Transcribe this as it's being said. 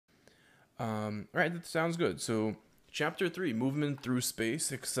All right, that sounds good. So, chapter three, movement through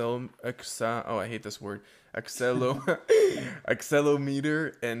space, oh, I hate this word, accelo,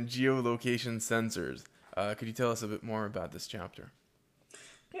 accelerometer, and geolocation sensors. Could you tell us a bit more about this chapter?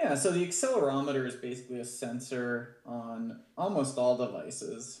 Yeah, so the accelerometer is basically a sensor on almost all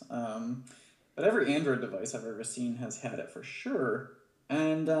devices. But every Android device I've ever seen has had it for sure.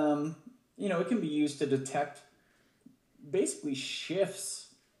 And, it can be used to detect basically shifts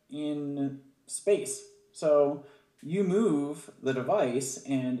in space. So you move the device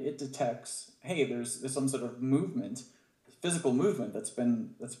and it detects, hey, there's some sort of movement, physical movement that's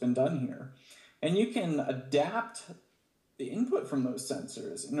been done here. And you can adapt the input from those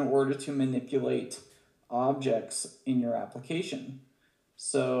sensors in order to manipulate objects in your application.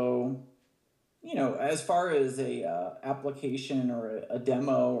 So, as far as a application or a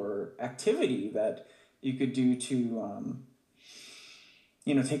demo or activity that you could do to,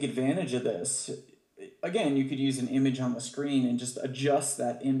 take advantage of this, again, you could use an image on the screen and just adjust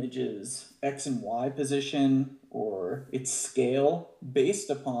that image's X and Y position or its scale based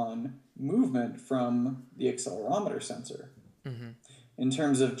upon movement from the accelerometer sensor. Mm-hmm. In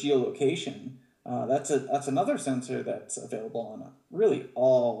terms of geolocation, that's another sensor that's available on really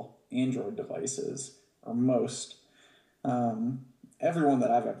all Android devices, or most. Um, Everyone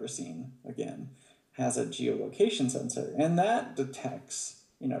that I've ever seen, again, has a geolocation sensor, and that detects,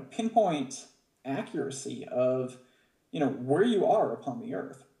 pinpoint accuracy of, where you are upon the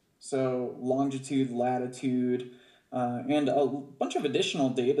Earth. So longitude, latitude, and a bunch of additional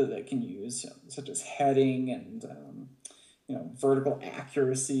data that can use, such as heading and vertical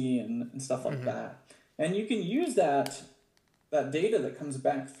accuracy and stuff like Mm-hmm. that. And you can use that data that comes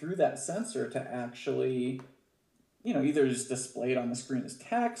back through that sensor to actually, either just display it on the screen as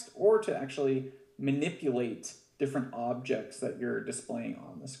text or to actually manipulate different objects that you're displaying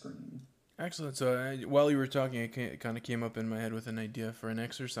on the screen. Excellent. So, while you were talking, it kind of came up in my head with an idea for an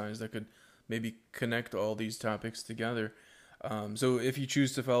exercise that could maybe connect all these topics together. So, if you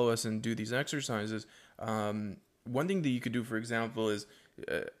choose to follow us and do these exercises, one thing that you could do, for example, is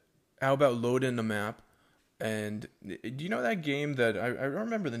uh, how about load in a map. And do you know that game that I don't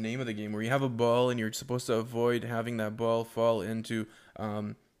remember the name of the game where you have a ball and you're supposed to avoid having that ball fall into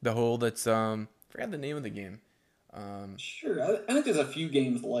the hole that's I forgot the name of the game. Um, Sure, I think there's a few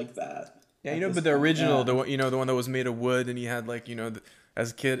games like that yeah, at this but the point. original, Yeah. the one that was made of wood, and you had like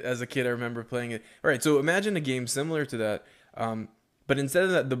as a kid, I remember playing it. All right, so imagine a game similar to that, but instead of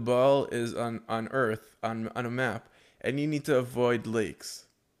that, the ball is on Earth on a map, and you need to avoid lakes.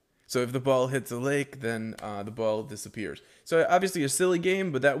 So if the ball hits a lake, then the ball disappears. So obviously a silly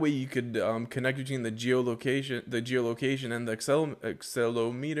game, but that way you could connect between the geolocation, and the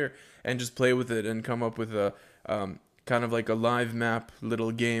accelerometer, and just play with it and come up with a kind of like a live map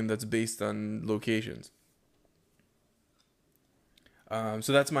little game that's based on locations.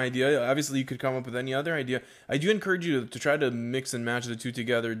 So that's my idea. Obviously, you could come up with any other idea. I do encourage you to try to mix and match the two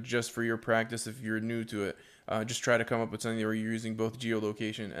together just for your practice if you're new to it. Just try to come up with something where you're using both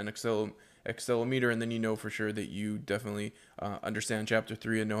geolocation and accelerometer, and then you know for sure that you definitely understand chapter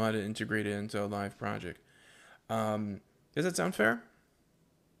three and know how to integrate it into a live project. Does that sound fair?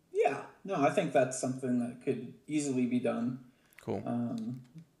 Yeah, no, I think that's something that could easily be done. Cool. Um,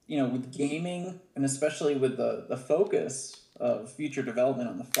 with gaming, and especially with the focus of future development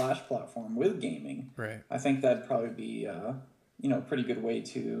on the Flash platform with gaming, Right. I think that'd probably be a pretty good way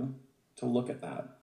to look at that.